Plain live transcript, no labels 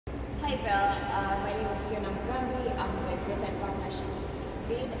Hi there, my name is Fiona Mugambi. I'm the Growth and Partnerships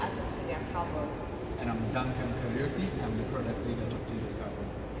Lead at Octavia Carbon. And I'm Duncan Karaoke. I'm the Product Lead at Octavia Carbon.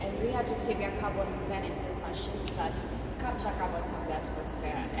 And we at Octavia Carbon design and build machines that capture carbon from the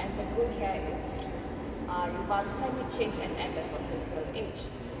atmosphere. And the goal here is to reverse climate change and end the fossil fuel age.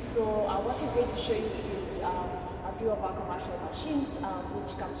 So what we're going to show you is a few of our commercial machines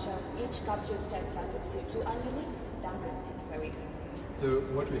which each captures 10 tons of CO2 annually. Duncan, take it away. So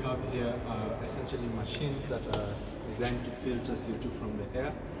what we have here are essentially machines that are designed to filter CO2 from the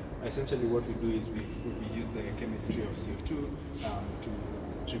air. Essentially what we do is we use the chemistry of CO2 to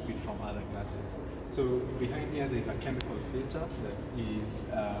strip it from other gases. So behind here there's a chemical filter that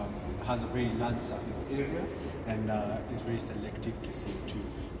has a very large surface area and is very selective to CO2.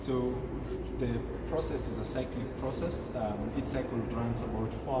 So the process is a cyclic process. Each cycle runs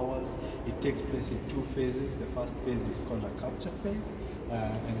about 4 hours. It takes place in 2 phases. The first phase is called a capture phase.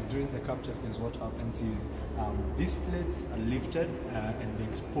 And during the capture phase, what happens is these plates are lifted and they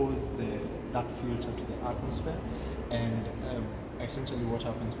expose that filter to the atmosphere. And essentially what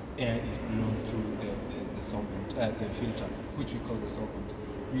happens, air is blown through the solvent, the filter, which we call the solvent.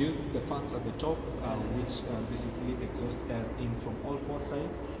 We use the fans at the top, which basically exhaust air in from all 4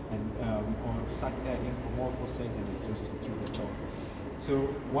 sides, and or suck air in from all 4 sides and exhaust it through the top. So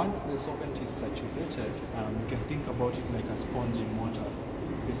once the solvent is saturated, you can think about it like a sponge in water.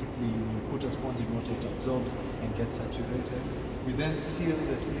 Basically, when you put a sponge in water, it absorbs and gets saturated. We then seal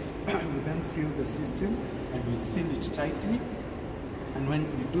the system, and we seal it tightly. And when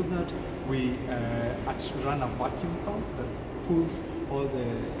we do that, we actually run a vacuum pump that pulls all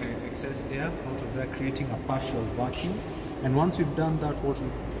the excess air out of there, creating a partial vacuum. And once we've done that, what we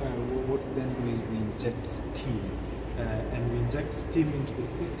then do is we inject steam. And we inject steam into the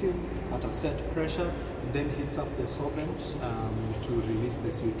system at a set pressure, and then heats up the solvent to release the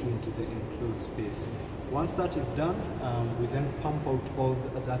CO2 into the enclosed space. Once that is done, we then pump out all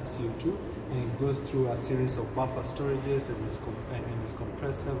that CO2, and it goes through a series of buffer storages and is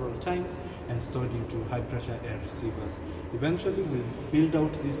compressed several times and stored into high pressure air receivers. Eventually we'll build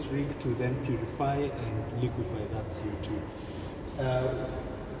out this rig to then purify and liquefy that CO2.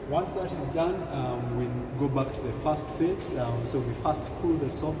 Once that is done, we'll go back to the first phase. So we first cool the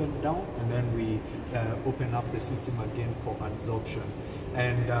solvent down, and then we open up the system again for adsorption.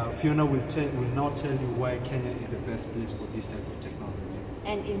 And Fiona will now tell you why Kenya is the best place for this type of technology.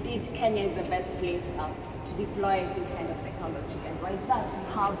 And indeed, Kenya is the best place to deploy this kind of technology. And why is that? We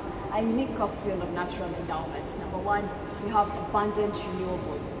have a unique cocktail of natural endowments. Number one, we have abundant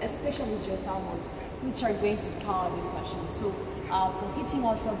renewables, especially geothermals, which are going to power this machine. So for heating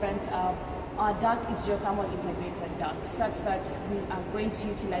our solvent, our duct is geothermal integrated duct, such that we are going to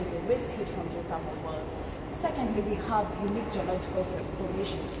utilize the waste heat from geothermal wells. Secondly, we have unique geological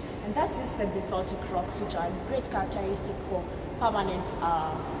formations, and that's just the basaltic rocks, which are a great characteristic for permanent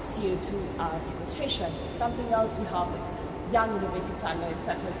CO2 sequestration. Something else, we have young innovative talents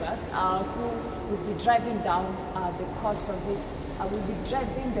such as us who will be driving down the cost of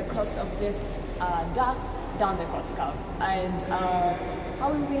this, duct down the cost curve. And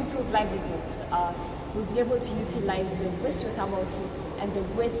how will we improve livelihoods? We'll be able to utilize the waste geothermal heat and the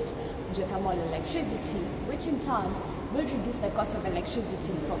waste geothermal electricity, which in turn will reduce the cost of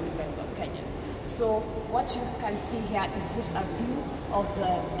electricity for millions of Kenyans. So what you can see here is just a view of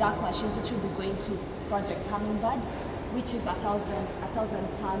the dark machines which will be going to Project Hummingbird, which is a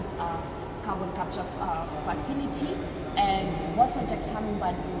 1,000 tons carbon capture facility. And what Project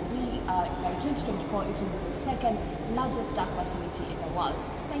Hummingbird will be, by 2024, it will be the 2nd largest dark facility in the world.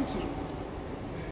 Thank you.